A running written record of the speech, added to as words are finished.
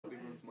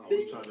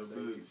was trying to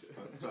move.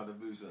 I'm trying to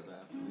move so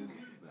that afternoon.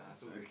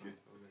 That's all good.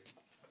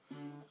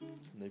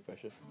 No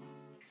pressure.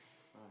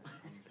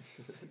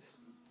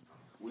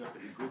 We have to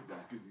be good now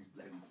because he's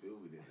bloody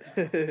filming it.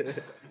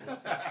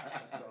 That's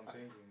what I'm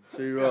thinking. Should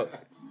we rock?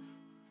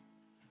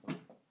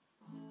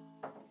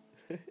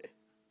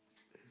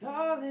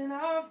 Darling,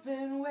 I've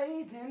been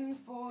waiting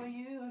for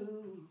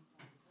you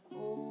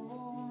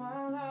all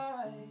my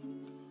life.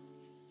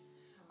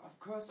 I've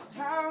crossed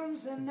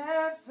towns and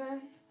ebbs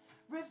and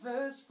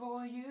rivers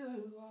for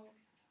you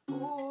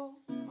all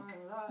my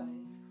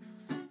life.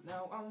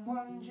 Now I'm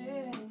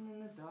wandering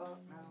in the dark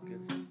now,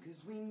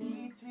 cause we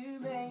need to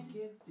make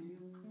it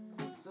through.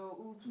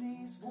 So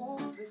please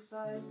walk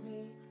beside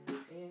me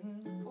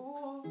in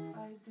all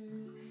I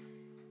do.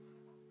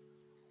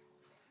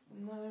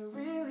 And I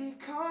really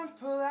can't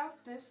pull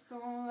out this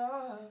stone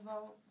love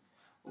out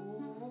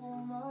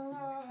all my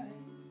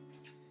life.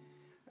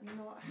 And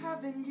not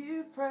having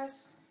you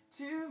pressed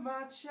to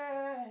my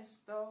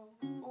chest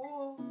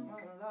all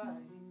my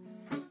life.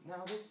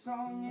 Now this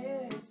song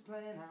is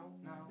playing out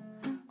now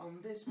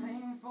on this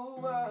painful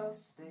world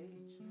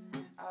stage.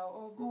 Out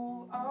of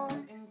all our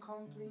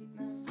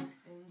incompleteness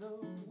in the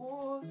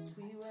wars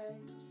we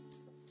wage.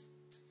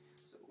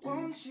 So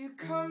won't you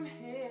come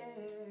here?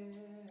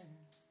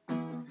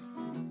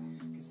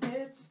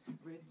 It's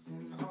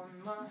written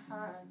on my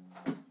hand.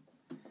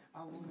 I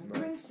wanna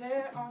print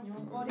it on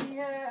your body,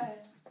 yeah.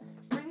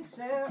 Print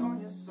it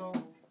on your soul.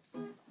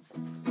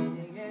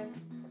 Singing,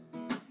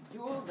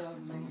 your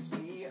love makes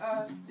me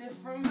a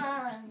different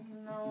man.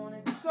 I want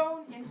it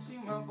sewn into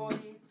my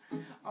body.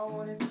 I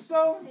want it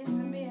sewn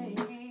into me.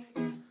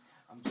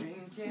 I'm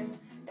drinking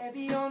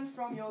Evian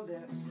from your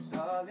lips,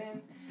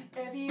 darling.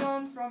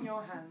 Evian from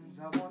your hands.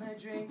 I wanna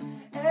drink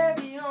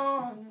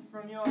Evian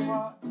from your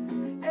heart.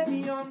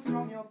 Evian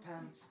from your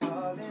pants,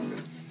 darling.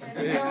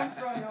 Evian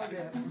from your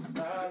lips,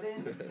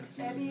 darling.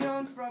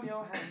 Evian from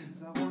your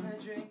hands. I wanna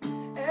drink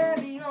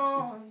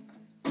Evian.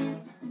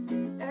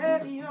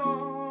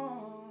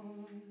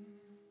 Evian.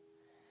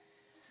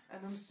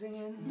 And I'm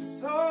singing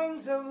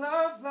songs of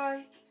love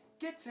like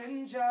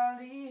getting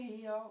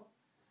jolly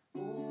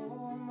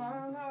all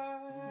my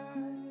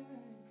life.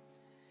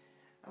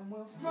 And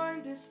we'll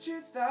find this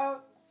truth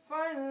out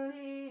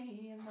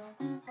finally in the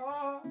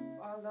heart of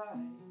our life.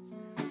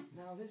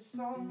 Now this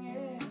song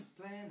is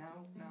playing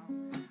out now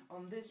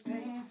on this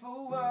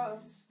painful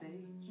world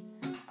stage.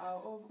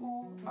 Out of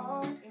all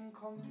our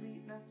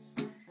incompleteness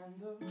and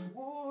the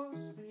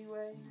wars we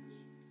wage.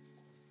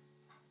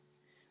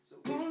 So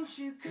won't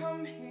you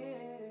come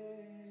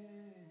here?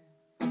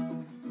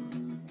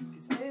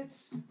 Cause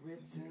it's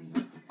written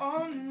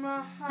on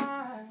my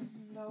hand.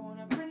 I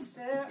wanna print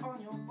it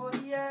on your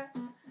body, yeah.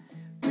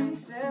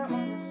 Print it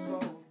on your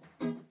soul.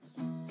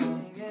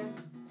 Singing,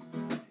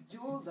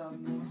 your love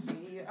makes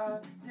me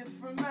a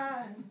different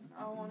man.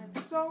 I want it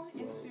sewn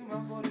into my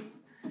body.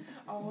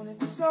 I want it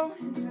sewn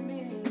into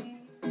me.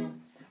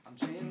 I'm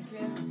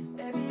drinking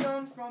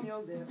Evian from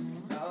your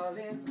lips,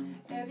 darling.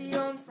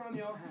 Evian from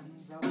your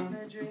hands. I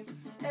wanna drink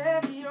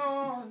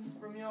Evian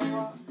from your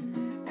heart.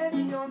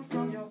 Evian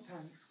from your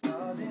pants,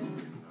 darling.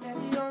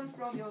 Evian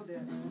from your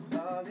lips,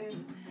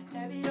 darling.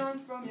 Evian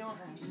from your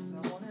hands.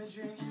 I wanna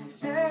drink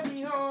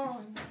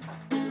Evian.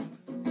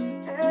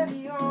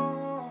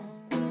 Evian.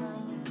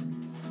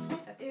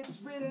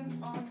 It's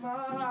written on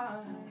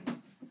mine.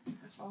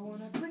 I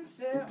wanna print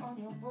it on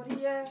your body,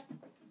 yeah.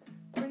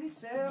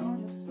 Print it on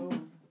your soul.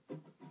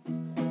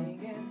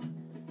 Singing,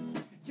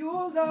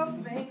 your love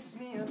makes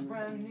me a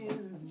brand new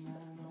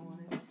man. I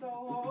want it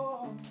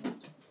so,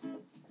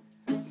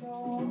 so.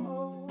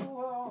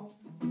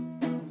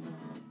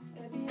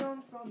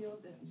 Evian from your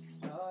lips,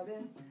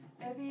 darling.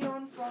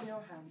 Evian from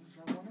your hands.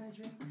 I wanna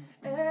drink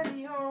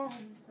Evian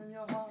from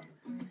your heart.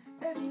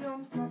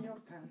 Evian from your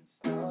pants,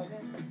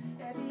 darling.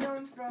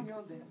 Evian from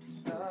your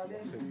lips,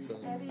 darling.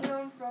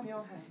 Evian from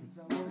your hands.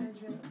 I wanna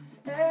drink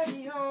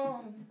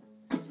Evian.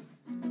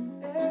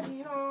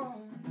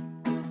 Evian.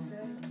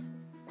 Say,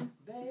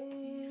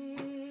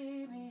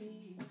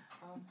 baby,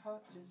 I'm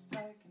hot just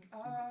like an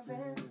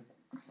oven.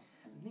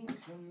 Need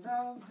some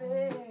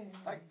loving.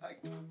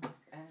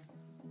 And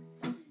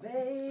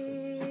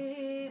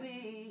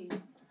baby,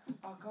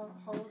 I can't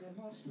hold it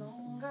much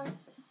longer.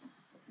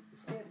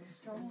 It's getting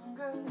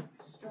stronger,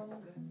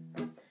 stronger.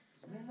 'Cause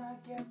when I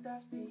get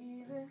that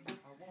feeling, I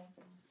want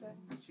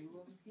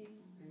sexual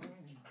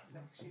healing,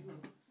 sexual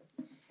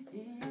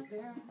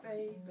healing,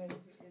 baby.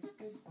 It's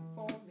good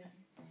for me,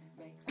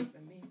 makes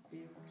me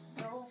feel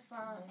so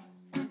fine.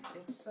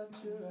 It's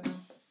such a rush,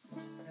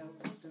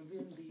 helps to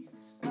relieve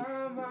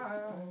my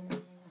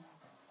mind.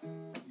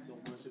 You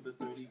don't worship the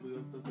 30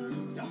 wheel, the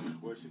 30.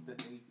 Worship the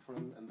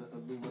apron and the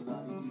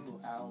Illuminati evil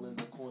owl in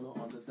the corner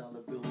on the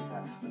dollar bill.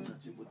 I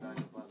touch it with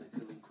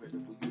diabolical,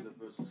 incredible,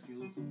 universal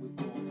skills. And we're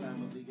all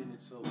family and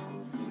it's so good.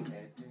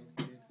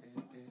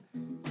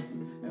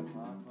 And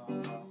pop.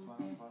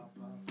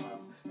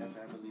 And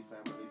family.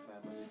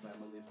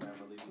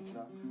 We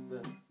got the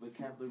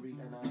vocabulary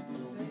and I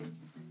know.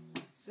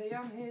 Say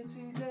I'm here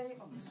today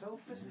on the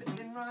Sofa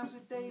spitting rhymes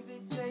with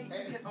David J.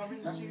 Drinking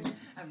orange juice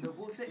and the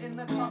water in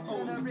the cup.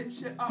 Gonna rip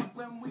shit up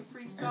when we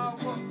freestyle.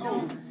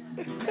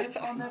 Live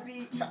on the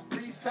beach,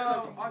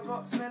 freestyle. I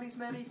got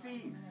smelly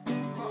feet.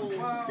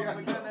 Wow,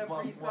 we're gonna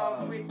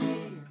freestyle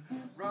quickly.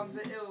 Rhymes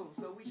are ill,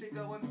 so we should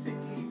go on sick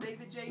leave.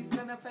 David J's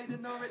gonna play the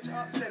Norwich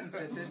Arts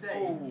Centre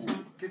today,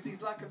 cause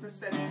he's like a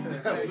presenter.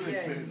 So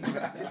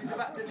yeah, cause he's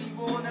about to be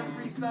born and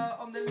freestyle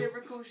on the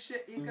lyrical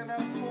shit. He's gonna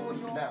pour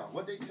your... Now,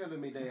 what they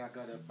telling me there, I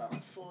got about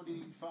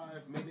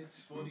 45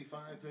 minutes,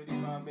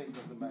 35 minutes.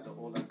 Doesn't matter,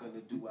 all I'm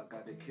gonna do, I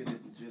gotta kill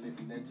it and drill it.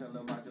 And then tell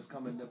them I just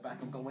come in the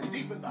back, I'm going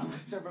deep in the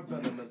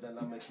cerebellum. And then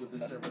I mix with the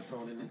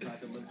serotonin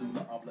inside the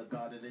medulla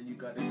oblongata. Then you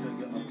gotta tell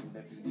your uncle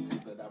nephew nieces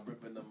that I'm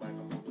ripping the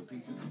microphone to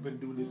pieces. Been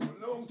doing this for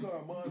a long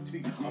time, my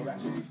teeth are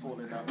actually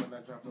falling out when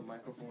I drop the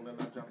microphone and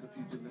I drop the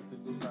futuristic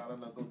style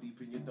and I go deep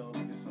in your dome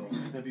and your soul.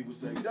 Then people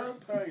say, don't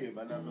pay him,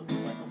 and I just the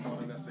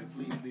microphone and I say,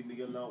 please leave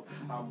me alone.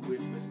 I'm with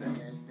Mr.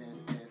 Ed.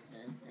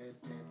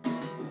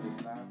 With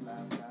this laugh.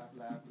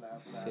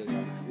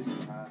 This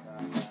is high.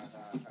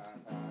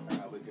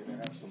 We're gonna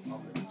have some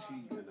humble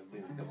cheese in a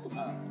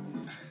minute.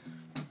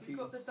 He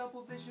got the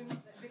double vision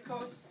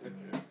because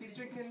he's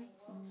drinking.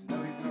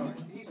 No, he's not.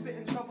 He's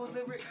spitting trouble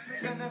lyrics.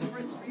 We're gonna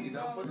rinse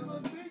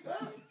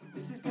freestyle.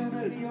 This is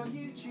gonna be on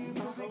YouTube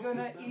because we're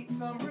gonna eat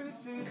some rude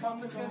food.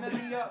 Humber's gonna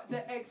be up,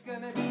 the egg's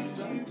gonna be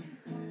you.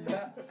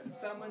 That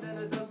salmon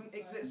that doesn't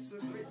exist, so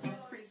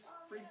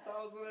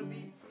freestyles on a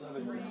beat.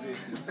 Doesn't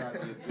exist inside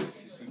the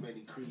abyss. You see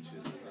many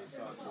creatures and they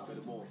start to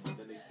metamorph, and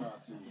then they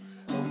start to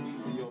go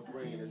deep in your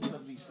brain, and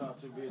suddenly you start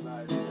to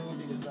realize that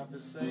everything is not the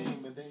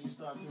same, and then you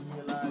start to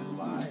realize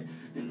why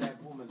did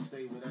that woman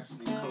stay with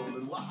Ashley Cole,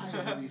 and why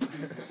do these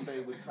people stay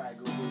with Tiger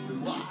Woods,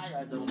 and why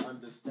I don't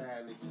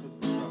understand. It's could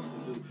be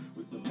something to do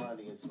with the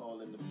money, it's all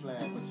in the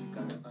plan, but you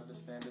gotta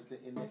understand that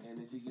the inner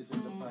energy is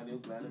in the pineal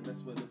gland, and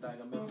that's where the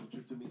diametric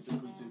tryptamine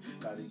secrete to.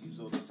 Gotta use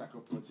all the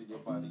sacropods in your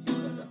body. You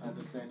gotta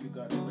understand. You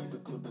gotta raise the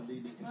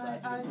kundalini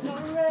inside. My eyes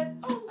are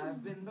red.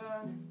 I've been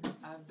burning.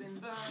 I've been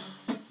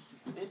burning.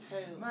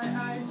 Inhale. My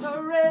eyes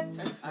are red.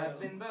 Exhale. I've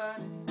been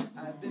burning.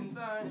 I've been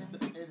burning.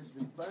 Mr. Ed has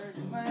been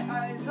burning. My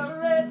eyes are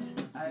red.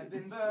 I've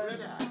been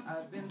burning.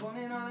 I've been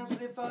burning on a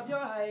split of your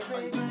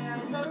highway. My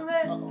eyes are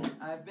red.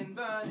 I've been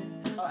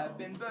burning. I've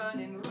been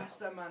burning.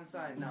 Rastaman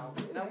time now.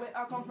 Now where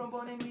I come from,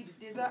 burning weed,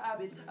 it is a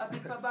habit. A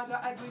big fat bagger,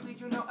 I agree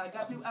with you now. I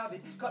got to have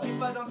it. Cause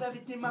if I don't have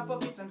it in my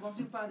pocket, I'm going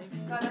to panic.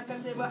 Cause like I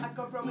say, where I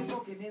come from, is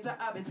smoking is a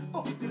habit.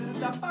 Puff, the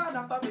pan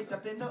up, I raised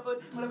up in the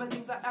hood. Whatever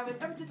things I have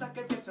it, everything like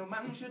a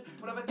gentleman should.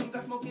 Whatever things I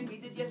smoking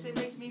weed, it, yes, it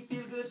makes me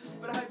feel good.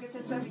 But I have it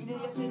since I mean it,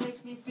 yes, it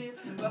makes me feel.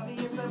 But me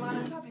is a man,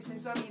 and happy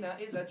since I mean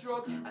is a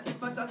drug. And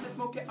if I start to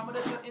smoke it, I'm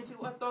gonna turn into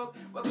a dog.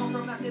 Where come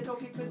from that, they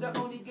talk it could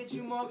only get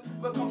you mugged.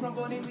 Where come from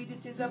burning weed,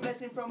 it is a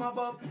blessing from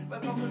above. Where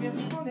come from your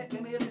sleep on it,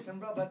 let me listen,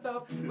 rubber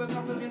dove. Where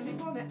come from your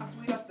sleep on it, after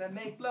we just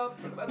make love.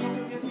 Where come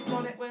from your sleep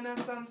on it, when the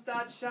sun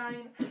starts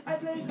shine. I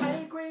blaze,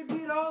 I crave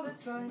weed all the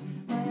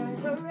time. My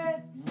eyes are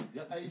red.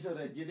 Your eyes are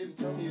red. You didn't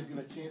tell me you was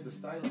gonna change the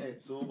style,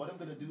 Ed. So what I'm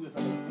gonna do is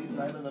I'm gonna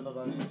freestyle another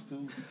language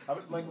too. I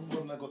went to the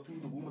microphone and I got through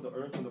the womb of the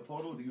earth and the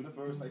portal of the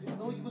universe. I didn't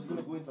know you was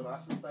gonna go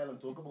international style and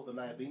talk about the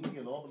Nyabingi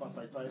and all the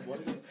Maasai tribe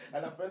warriors.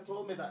 And a friend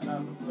told me that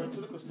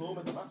Ventriloquist told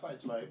me the Maasai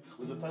tribe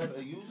was a tribe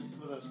that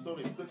used for the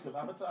story script of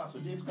Avatar. So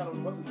James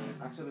Cameron wasn't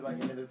actually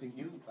writing anything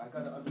new. I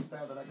gotta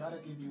understand that I gotta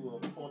give you a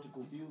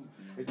portical view.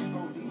 As you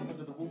go deep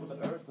into the womb of the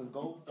earth and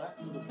go back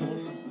to the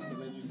portal,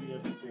 and then you see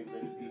everything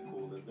that is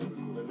equal and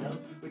lyrical. And now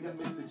we got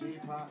Mr. J.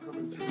 Parr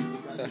coming through. We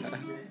got Mr.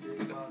 J.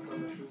 Parr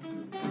coming through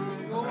too.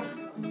 I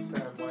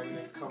understand why you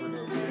ain't coming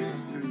on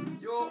stage too.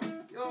 Yo.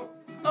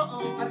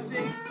 I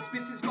sing,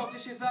 spitting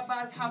Scottish is a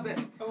bad habit.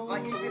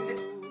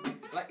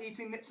 Like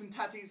eating nips and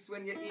tatties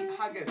when you eat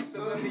haggis. So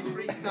when we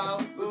freestyle,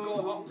 we'll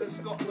go up to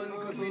Scotland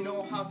because we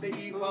know how to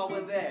eat while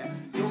we're there.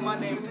 Yo, my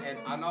name's Ed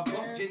and I've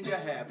got ginger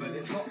hair, but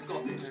it's not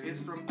Scottish, it's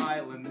from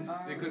Ireland.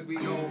 Because we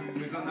know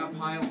we're gonna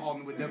pile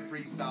on with the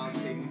freestyle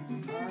thing.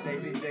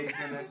 David J's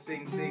gonna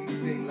sing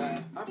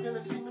like I'm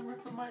gonna sing and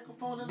rip the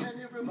microphone and let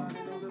everybody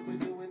know that we're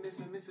doing this.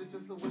 And this is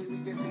just the way we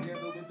get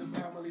together with the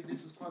family.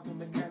 This is quantum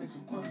mechanics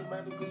and quantum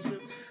magical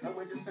script. And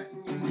we're just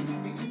setting you,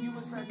 eating you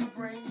inside your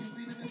brain, you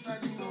feel it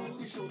inside your soul.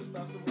 Your shoulder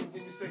starts to move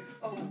when you say,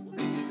 oh,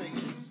 when you say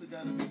yes, you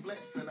gotta be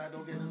blessed. And I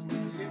don't get as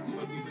many hits,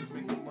 but we just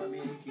make the money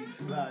and keep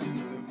riding.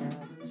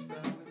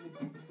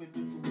 We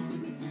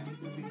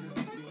just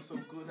feel so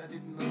good. I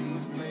didn't know you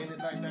was playing it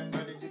like that.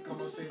 Why did you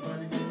come on stage? Why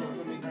did you talk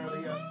to me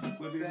earlier?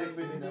 We'll be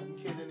ripping it up and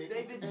killing it.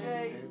 David J.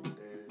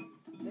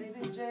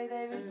 David J.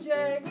 David J.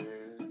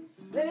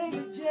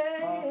 David J.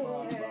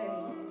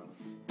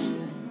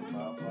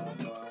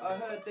 I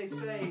heard they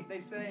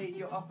say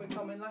you're up and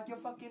coming like you're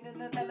fucking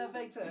in an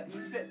elevator.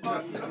 You spit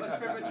fast, you're not a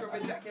premature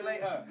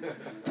ejaculator.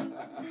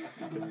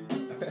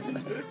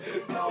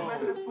 No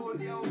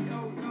metaphors, yo.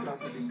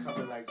 Constantly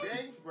coming like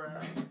James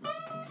Brown,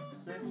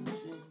 Sex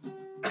Machine,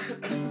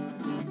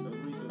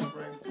 Aretha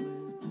Franklin,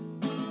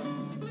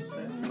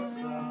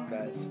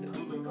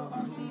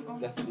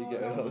 Definitely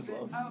get on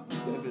vlog.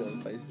 Definitely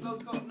on Facebook.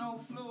 Flow's got no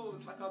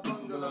flaws like a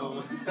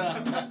bungalow.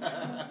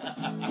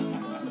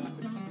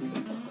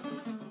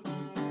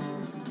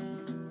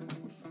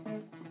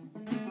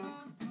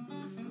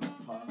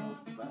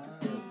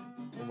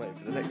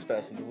 next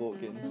person to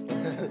walk in,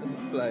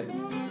 play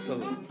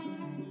song.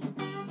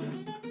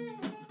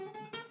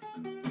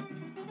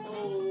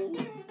 Oh.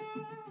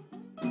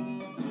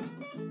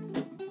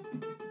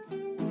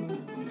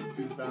 This is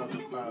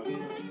 2,000 pounds.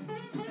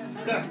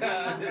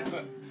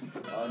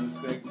 Oh, the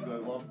steak's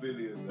got 1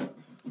 billion now.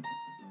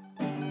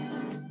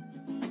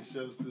 This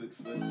show's too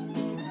expensive.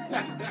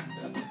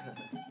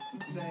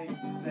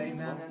 Say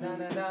na na na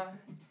na na.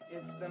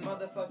 It's the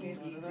motherfucking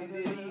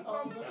E2D.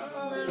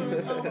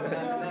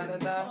 Na na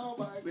na.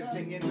 We're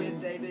singing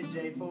with David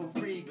J for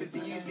free because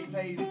he usually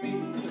pays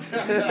me.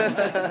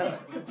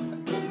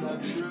 That's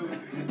not true.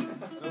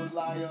 Don't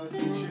lie on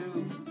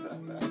YouTube.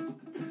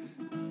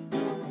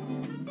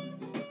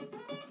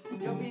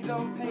 Yo, he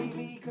don't pay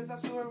me because I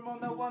saw him on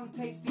the One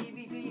Taste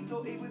DVD.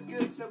 Thought he was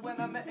good, so when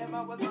I met him,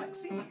 I was like,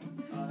 see.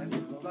 And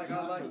it was like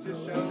I liked your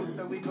show,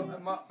 so we got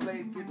him up,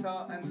 played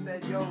guitar, and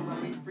said, yo,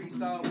 let me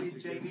freestyle with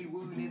Jamie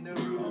Woon in the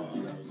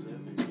room.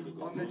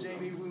 On the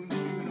Jamie Woon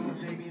tune, or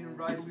Damien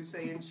Rice, we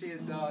saying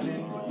cheers,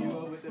 darling. Put you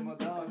over the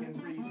motherfucking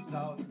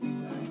freestyle.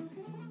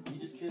 We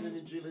just killing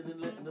and drilling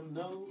and letting them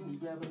know. We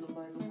grabbing the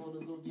microphone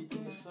and go deep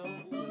in the soul.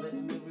 We're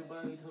letting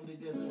everybody come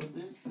together, and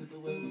this is the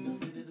way we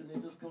just hit it, and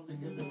it just comes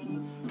together. It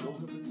just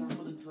goes at the top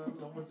of the tongue.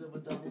 No one's ever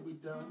done what we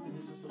done, and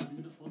it's just so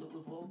beautiful that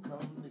we've all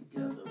come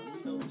together.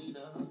 We don't need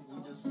a hug, we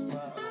just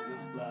smile and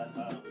just glide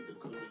high with the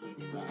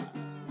community ride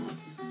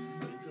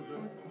into the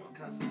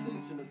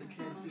constellation that they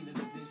can't see the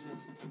division,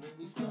 and then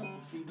we start to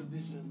see the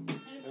vision.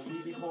 And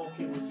we be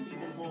hawking with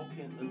Stephen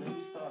Hawking, and then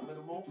we start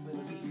metamorphing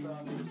as he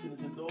starts using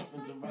his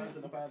endorphins and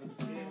rising up out of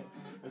the chair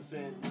and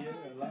saying, yeah,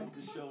 I like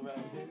the show right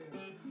here.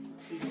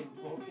 Stephen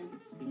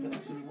Hawkins, he can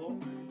actually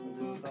walk, and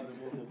then he started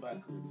walking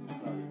backwards and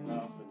started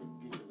laughing and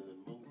giggling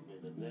and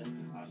moving, and then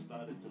I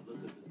started to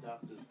look at the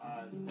doctor's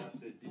eyes and I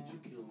said, did you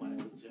kill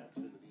Michael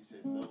Jackson? And he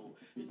said, no,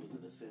 it was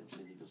an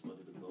ascension, he just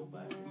wanted to go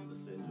back into the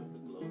center of the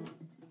globe.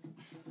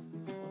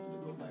 Wanted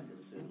to go back in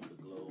the center of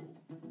the globe.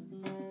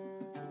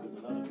 Because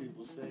a lot of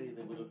people say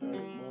they would have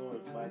earned more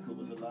if Michael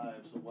was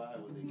alive, so why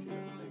would they kill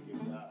him and make him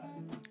die?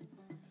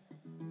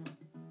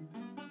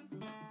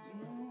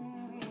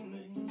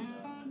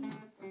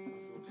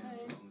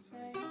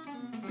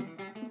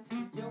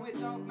 Yo, it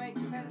don't make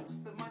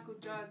sense that Michael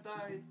died,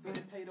 but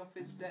it paid off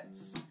his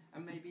debts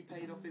and maybe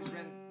paid off his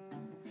rent.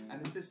 And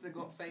his sister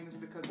got famous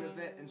because of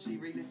it, and she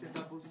released a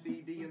double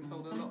CD and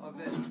sold a lot of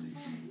it.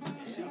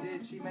 She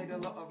did, she made a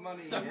lot of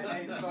money, it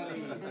ain't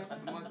funny.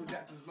 Michael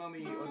Jackson's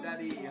mummy or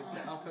daddy has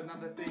set up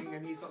another thing,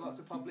 and he's got lots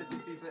of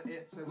publicity for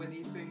it. So when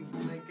he sings,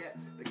 they get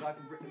the guy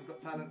from Britain's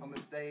Got Talent on the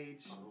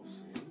stage.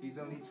 He's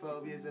only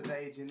 12 years of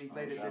age, and he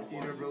played at the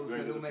funeral,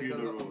 so he'll make a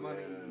lot of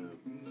money.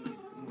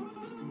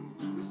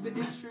 We're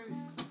spitting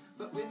truth,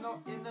 but we're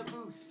not in the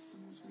booth.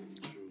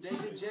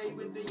 David J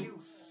with the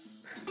use.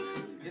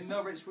 In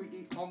Norwich we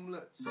eat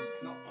omelettes,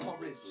 not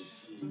porridge.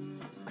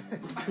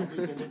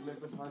 We're gonna bless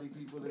the party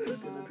people, and it's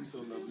gonna be so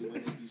lovely when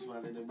they keep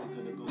smiling. And we're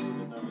gonna go to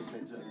another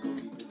center and go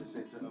deep in the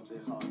center of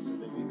their hearts.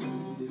 And then we're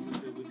gonna do this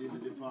until we're in the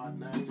depart.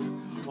 Now just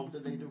hope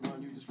that later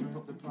on you just rip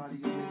up the party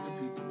and make the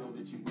people know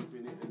that you're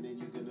ripping it. And then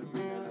you're gonna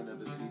bring out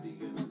another CD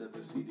and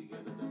another CD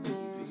and another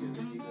EP. And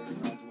then you're gonna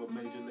sign to a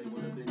major label,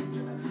 and then you're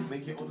gonna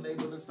make your own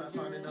label and start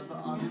signing other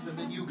artists. And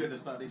then you're gonna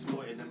start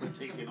exploiting them and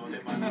taking on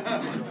them.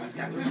 These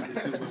guys do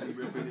when we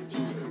ripping it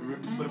through.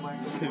 But my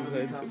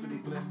God, constantly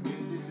blessed me.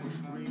 This is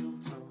real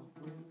talk,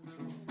 real talk,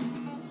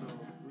 real talk,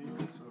 real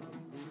talk,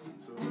 real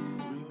talk,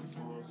 real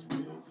force,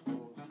 real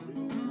force,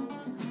 real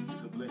force.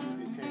 It's a blessing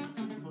that came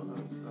through for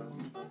us.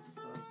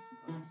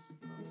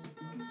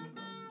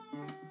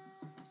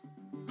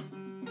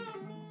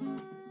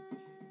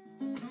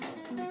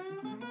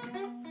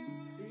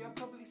 See, I'll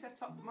probably set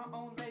up my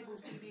own label,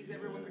 CDs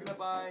everyone's gonna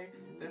buy.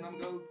 Then I'm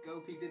go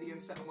P Diddy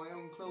and set up my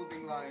own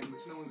clothing line,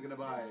 which no one's gonna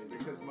buy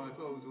because my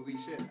clothes will be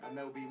shit and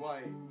they'll be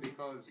white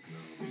because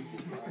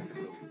People buy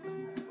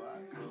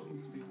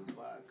clothes, people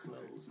buy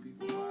clothes,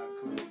 people buy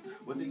clothes.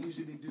 What they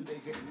usually do, they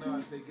get an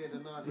artist, they get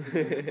an artist,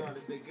 they get an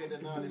artist, they get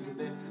an artist, and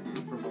then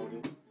they promote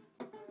him,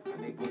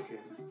 and they book him,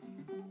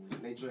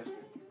 and they dress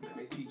him, and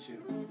they teach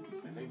him,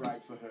 and they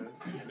write for her,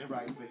 and they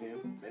write for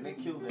him, then they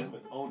kill them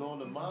and own all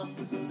the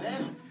monsters, and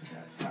then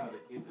that's how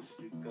the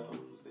industry goes.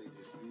 They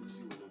just use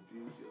you and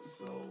abuse your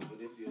soul, but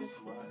if you're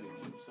smart, you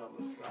keep some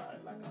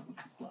aside like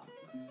a hustler,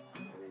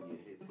 and then you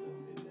hit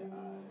them in their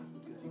eyes,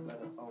 because you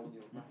gotta own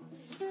your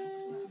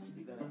rights.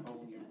 You gotta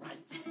own your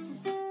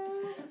rights.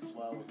 That's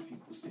why when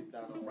people sit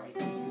down and write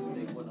to you,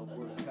 they wanna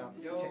work out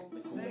the yo,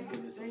 technical say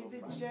mechanism of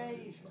David rights.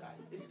 J.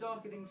 It's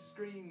darkening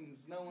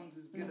screens. No one's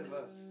as good as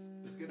us.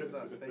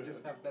 They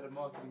just have better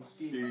marketing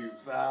schemes.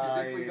 Because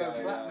if we go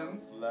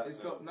platinum, it's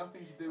got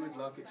nothing to do with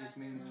luck. It just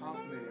means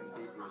 500,000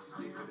 people are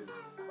stupid as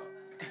fuck.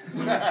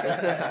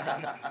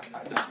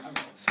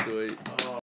 Sweet.